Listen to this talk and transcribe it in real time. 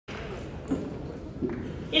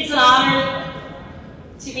It's an honor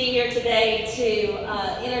to be here today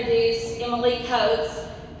to introduce Emily Coates.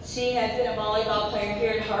 She has been a volleyball player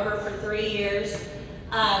here at Har-Ber for 3 years.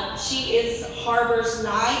 She is Har-Ber's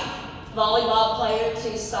 9th volleyball player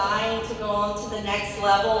to sign to go on to the next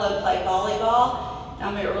level and play volleyball.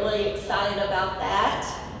 I'm really excited about that.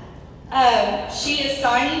 She is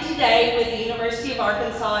signing today with the University of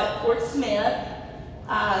Arkansas at Fort Smith.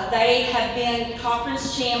 They have been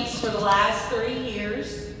conference champs for the last 3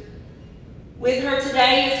 years. With her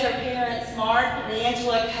today is her parents Mark and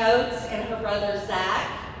Angela Coates and her brother Zach.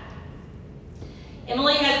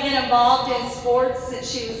 Emily has been involved in sports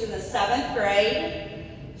since she was in the 7th grade.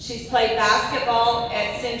 She's played basketball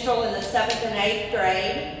at Central in the 7th and 8th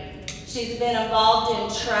grade. She's been involved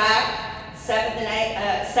in track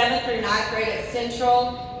 7th through 9th grade at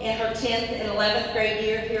Central in her 10th and 11th grade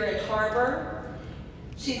year here at Har-Ber.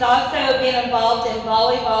 She's also been involved in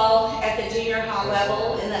volleyball at the junior high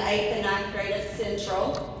level in the 8th and 9th grade at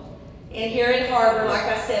Central. And here at Har-Ber, like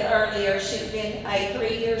I said earlier, she's been a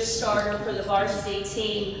 3-year starter for the varsity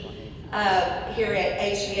team here at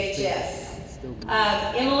HVHS.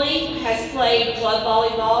 Emily has played club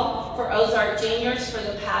volleyball for Ozark Juniors for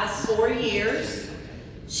the past 4 years.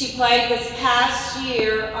 She played this past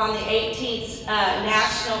year on the 18th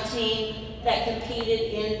national team that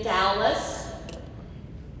competed in Dallas.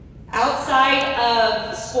 Outside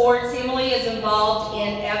of sports, Emily is involved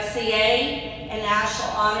in FCA and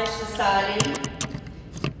National Honor Society.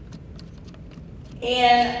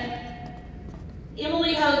 And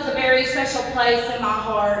Emily holds a very special place in my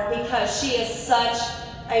heart because she is such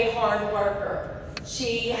a hard worker.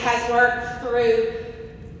 She has worked through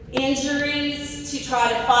injuries to try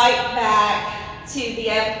to fight back to be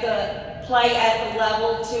able to play at the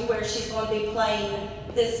level to where she's going to be playing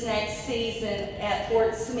this next season at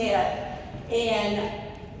Fort Smith. And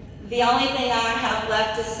the only thing I have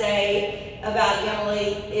left to say about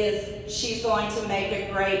Emily is she's going to make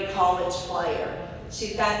a great college player.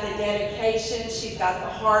 She's got the dedication, she's got the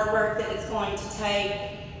hard work that it's going to take,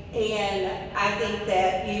 and I think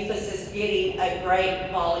that Eufus is getting a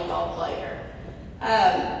great volleyball player.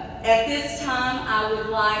 At this time, I would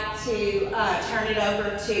like to turn it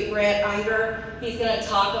over to Brett Unger. He's going to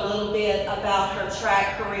talk a little bit about her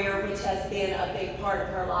track career, which has been a big part of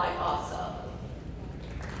her life also.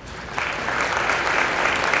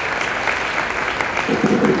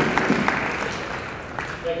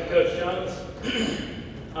 Thank you, Coach Jones.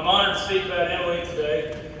 I'm honored to speak about Emily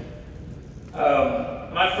today.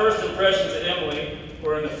 My first impressions of Emily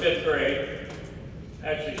were in the 5th grade.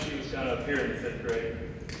 Actually, she was kind of up here in the 5th grade.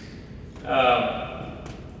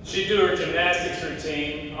 She'd do her gymnastics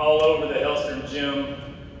routine all over the Hellstrom gym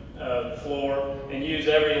floor and use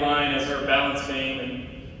every line as her balance beam and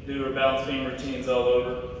do her balance beam routines all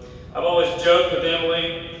over. I've always joked with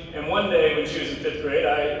Emily, and one day when she was in 5th grade,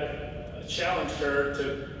 I challenged her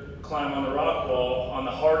to climb on the rock wall on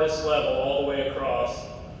the hardest level all the way across,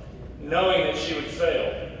 knowing that she would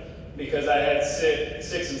fail because I had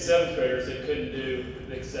 6th and 7th graders that couldn't do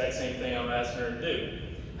the exact same thing I'm asking her to do.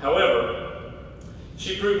 However,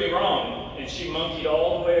 she proved me wrong, and she monkeyed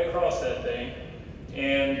all the way across that thing,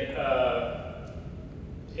 and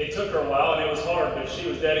it took her a while, and it was hard, but she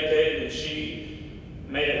was dedicated, and she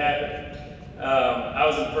made it happen. I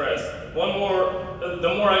was impressed. The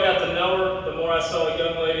more I got to know her, the more I saw a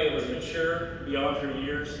young lady that was mature beyond her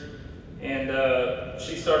years, and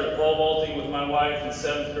she started pole vaulting with my wife in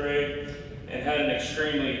 7th grade and had an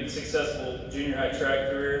extremely successful junior high track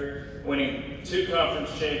career, winning 2 conference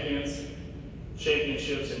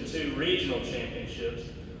championships and 2 regional championships,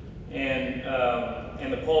 and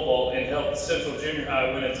the pole vault, and helped Central Junior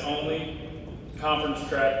High win its only conference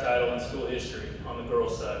track title in school history on the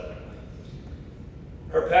girls' side.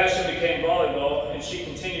 Her passion became volleyball, and she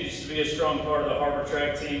continues to be a strong part of the Har-Ber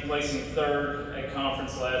track team, placing 3rd at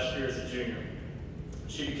conference last year as a junior.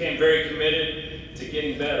 She became very committed to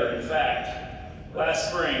getting better. In fact, last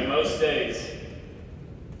spring, most days,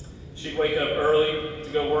 she'd wake up early to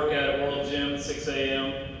go work out at World Gym at 6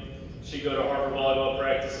 a.m. She'd go to Har-Ber volleyball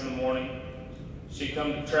practice in the morning. She'd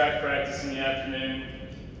come to track practice in the afternoon.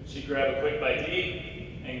 She'd grab a quick bite to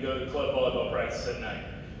eat and go to club volleyball practice at night.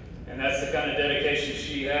 And that's the kind of dedication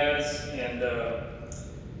she has. And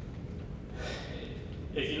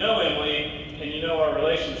if you know Emily and you know our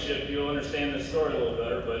relationship, you'll understand this story a little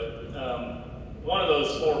better. But one of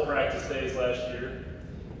those 4 practice days last year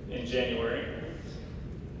in January,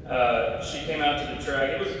 she came out to the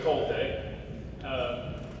track. It was a cold day.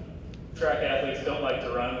 Track athletes don't like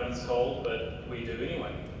to run when it's cold, but we do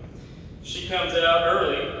anyway. She comes out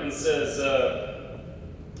early and says,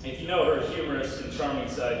 If you know her humorous and charming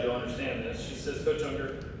side, you'll understand this. She says, "Coach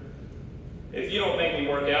Unger, if you don't make me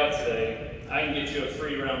work out today, I can get you a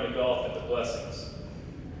free round of golf at the Blessings."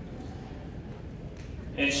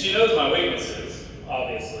 And she knows my weaknesses,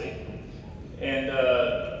 obviously. And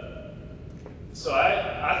so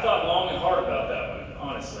I thought long and hard about that one,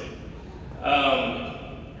 honestly.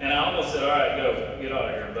 And I almost said, "All right, go, get out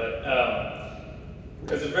of here." But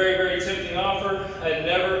it was a very, very tempting offer. I had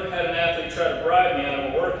never had an athlete try to bribe me out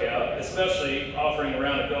of a workout, especially offering a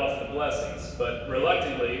round of golf at the Blessings. But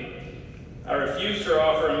reluctantly, I refused her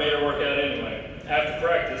offer and made her work out anyway. After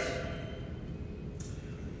practice,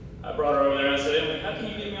 I brought her over there and I said, "Emily, how can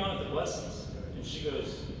you get me on at the Blessings?" And she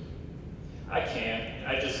goes, "I can't.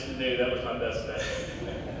 I just knew that was my best bet."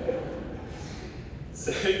 So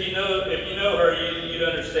if you know her, you'd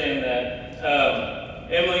understand that.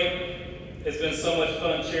 Emily, it's been so much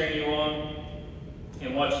fun cheering you on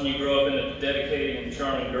and watching you grow up into the dedicated and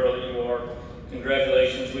charming girl that you are.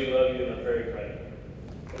 Congratulations. We love you and are very proud of you.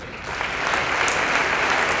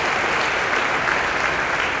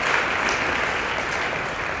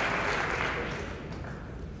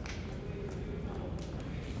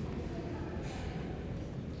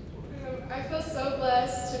 I feel so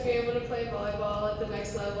blessed to be able to play volleyball at the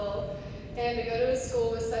next level and to go to a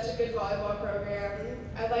school with such a good volleyball program.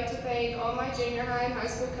 I'd like to thank all my junior high and high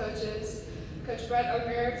school coaches, Coach Brett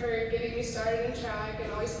Unger for getting me started in track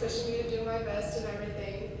and always pushing me to do my best in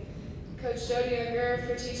everything, Coach Jody Unger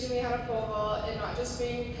for teaching me how to pole vault and not just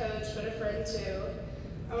being a coach but a friend too.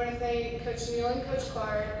 I want to thank Coach Neal and Coach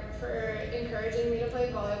Clark for encouraging me to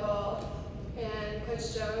play volleyball, and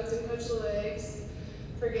Coach Jones and Coach Lewigs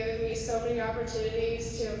for giving me so many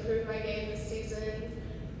opportunities to improve my game this season.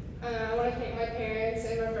 I want to thank my parents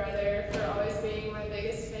and my brother for always being my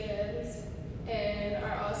biggest fans, and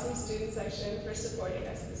our awesome student section for supporting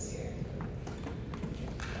us this year.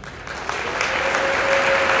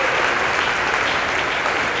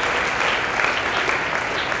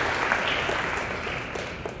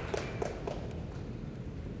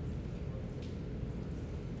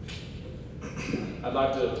 I'd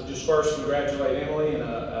like to just first congratulate Emily and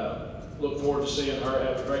look forward to seeing her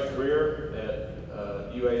have a great career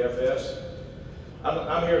at UAFS.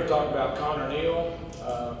 I'm here to talk about Connor Neal.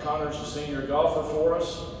 Connor's a senior golfer for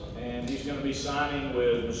us, and he's going to be signing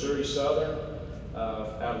with Missouri Southern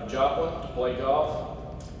out of Joplin to play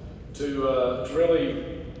golf. To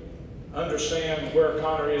really understand where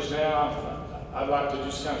Connor is now, I'd like to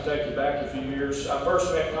just kind of take you back a few years. I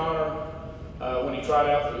first met Connor when he tried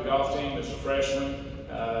out for the golf team as a freshman.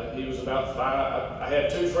 He was about 5. I had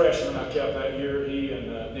 2 freshmen I kept that year, he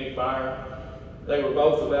and Nick Byer. They were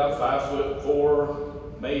both about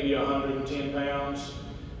 5'4", maybe 110 pounds.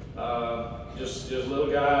 Just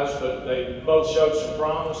little guys, but they both showed some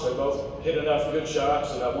promise. They both hit enough good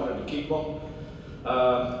shots that I wanted to keep them.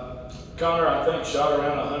 Connor, I think, shot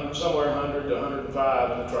around somewhere 100 to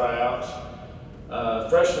 105 in the tryouts.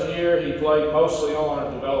 Freshman year, he played mostly on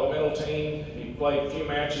our developmental team. He played a few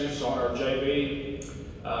matches on our JV.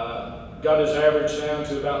 Got his average down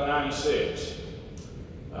to about 96.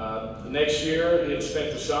 The next year, he had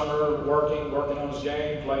spent the summer working on his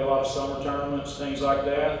game, played a lot of summer tournaments, things like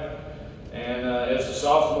that. And as a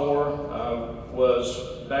sophomore,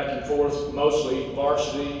 was back and forth, mostly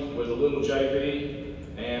varsity with a little JV,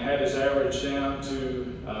 and had his average down to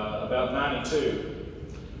about 92.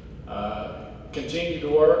 Continued to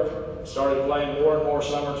work, started playing more and more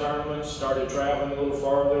summer tournaments, started traveling a little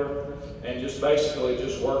farther, and just basically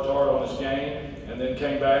just worked hard on his game, and then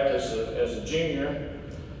came back as a junior.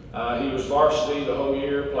 He was varsity the whole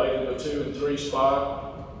year, played in the 2 and 3 spot.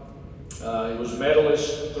 He was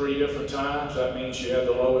medalist 3 different times. That means you had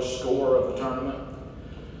the lowest score of the tournament.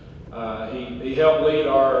 He helped lead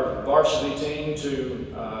our varsity team to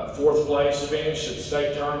 4th place finish at the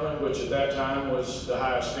state tournament, which at that time was the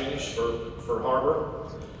highest finish for Har-Ber.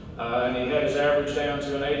 And he had his average down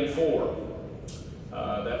to an 84.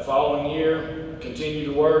 That following year, continued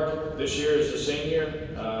to work. This year as a senior,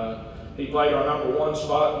 he played our number 1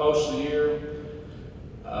 spot most of the year.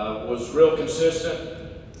 Was real consistent.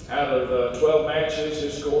 Out of 12 matches,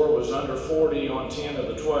 his score was under 40 on 10 of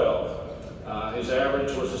the 12. His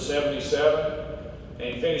average was a 77,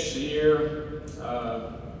 and he finished the year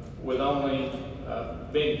with only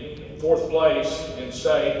being 4th place in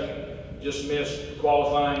state. Just missed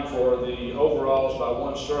qualifying for the overalls by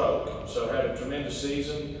 1 stroke. So had a tremendous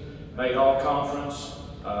season, made all conference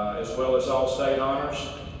as well as all state honors.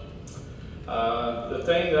 The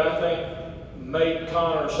thing that I think made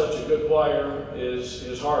Connor such a good player is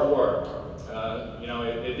his hard work. You know,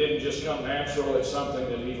 it didn't just come natural. It's something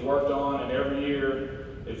that he's worked on, and every year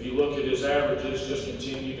if you look at his averages, just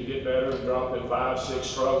continue to get better and drop in 5-6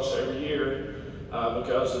 strokes every year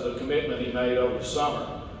because of the commitment he made over the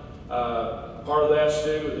summer. Part of that's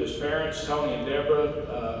due with his parents, Tony and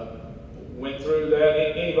Deborah. Went through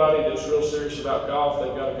that. Anybody that's real serious about golf,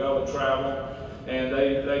 they've got to go and travel, and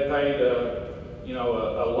they paid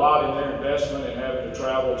a lot in their investment in having to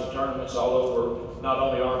travel to tournaments all over, not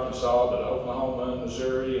only Arkansas, but Oklahoma and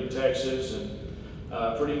Missouri and Texas,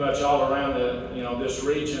 and pretty much all around this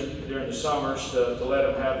region during the summers to let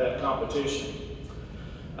them have that competition.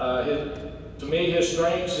 To me, his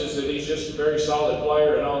strengths is that he's just a very solid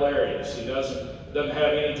player in all areas. He doesn't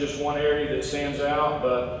have any just one area that stands out,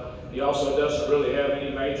 but he also doesn't really have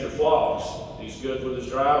any major flaws. He's good with his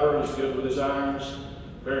driver, he's good with his irons,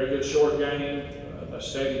 very good short game, a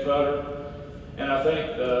steady putter. And I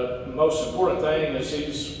think the most important thing is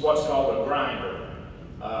he's what's called a grinder.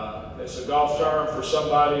 It's a golf term for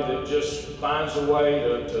somebody that just finds a way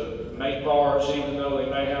to make pars even though they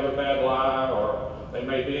may have a bad lie or they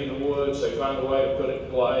may be in the woods. They find a way to put it in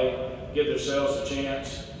play, give themselves a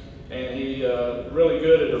chance. And he's really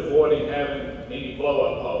good at avoiding having any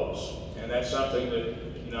blow-up holes. And that's something that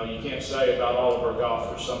you can't say about all of our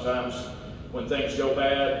golfers. Sometimes when things go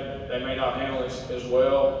bad, they may not handle it as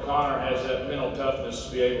well. Connor has that mental toughness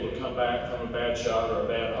to be able to come back from a bad shot or a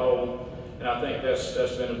bad hole. And I think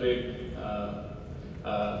that's been a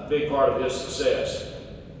big part of his success.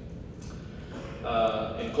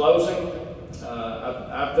 In closing,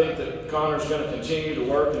 I think that Connor's going to continue to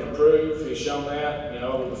work and improve. He's shown that,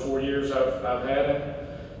 over the 4 years I've had him.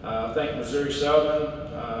 I think Missouri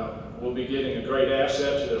Southern will be getting a great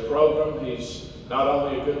asset to their program. He's not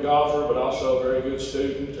only a good golfer, but also a very good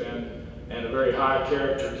student and a very high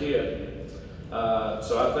character kid.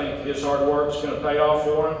 So I think his hard work is going to pay off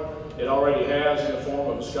for him. It already has in the form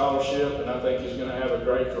of a scholarship, and I think he's going to have a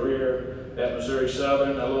great career at Missouri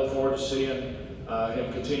Southern. I look forward to seeing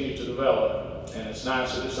him continue to develop, and it's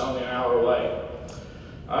nice that it's only an hour away.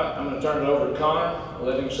 All right, I'm going to turn it over to Connor. I'll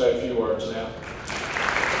let him say a few words now.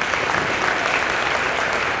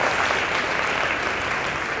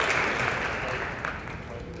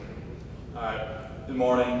 All right, good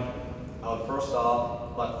morning. I would first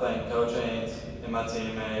off like to thank Coach Haynes and my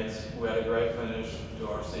teammates. We had a great finish to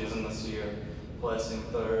our season this year, placing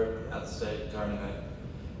third at the state tournament.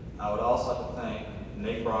 I would also like to thank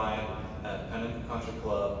Nick Bryant at Pinnacle Country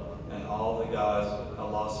Club and all the guys at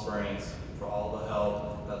Lost Springs for all the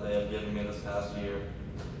help that they have given me this past year.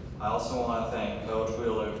 I also want to thank Coach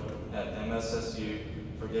Wheeler at MSSU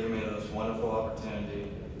for giving me this wonderful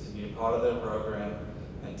opportunity to be a part of their program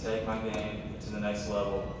and take my game to the next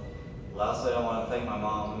level. Lastly, I want to thank my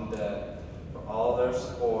mom and dad for all their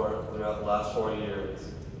support throughout the last 4 years,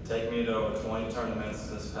 taking me to over 20 tournaments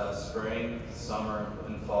this past spring, summer,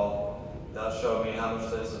 and fall. That showed me how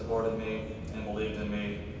much they supported me and believed in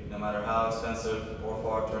me. No matter how expensive or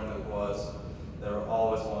far a tournament was, they were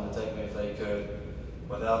always willing to take me if they could.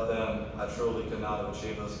 Without them, I truly could not have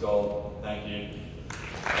achieved this goal. Thank you.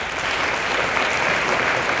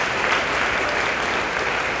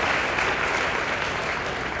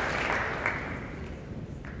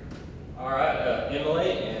 All right,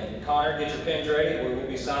 Emily and Connor, get your pens ready. We will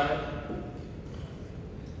be signing.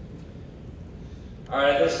 All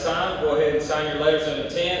right, at this time, go ahead and sign your letters of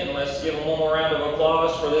intent, and let's give them one more round of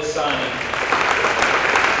applause for this signing.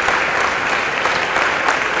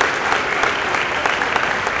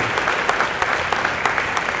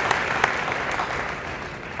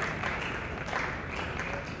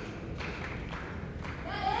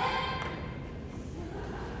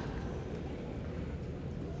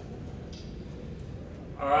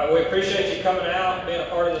 All right, we appreciate you coming out, being a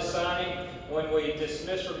part of this signing. When we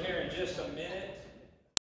dismiss from here in just a minute,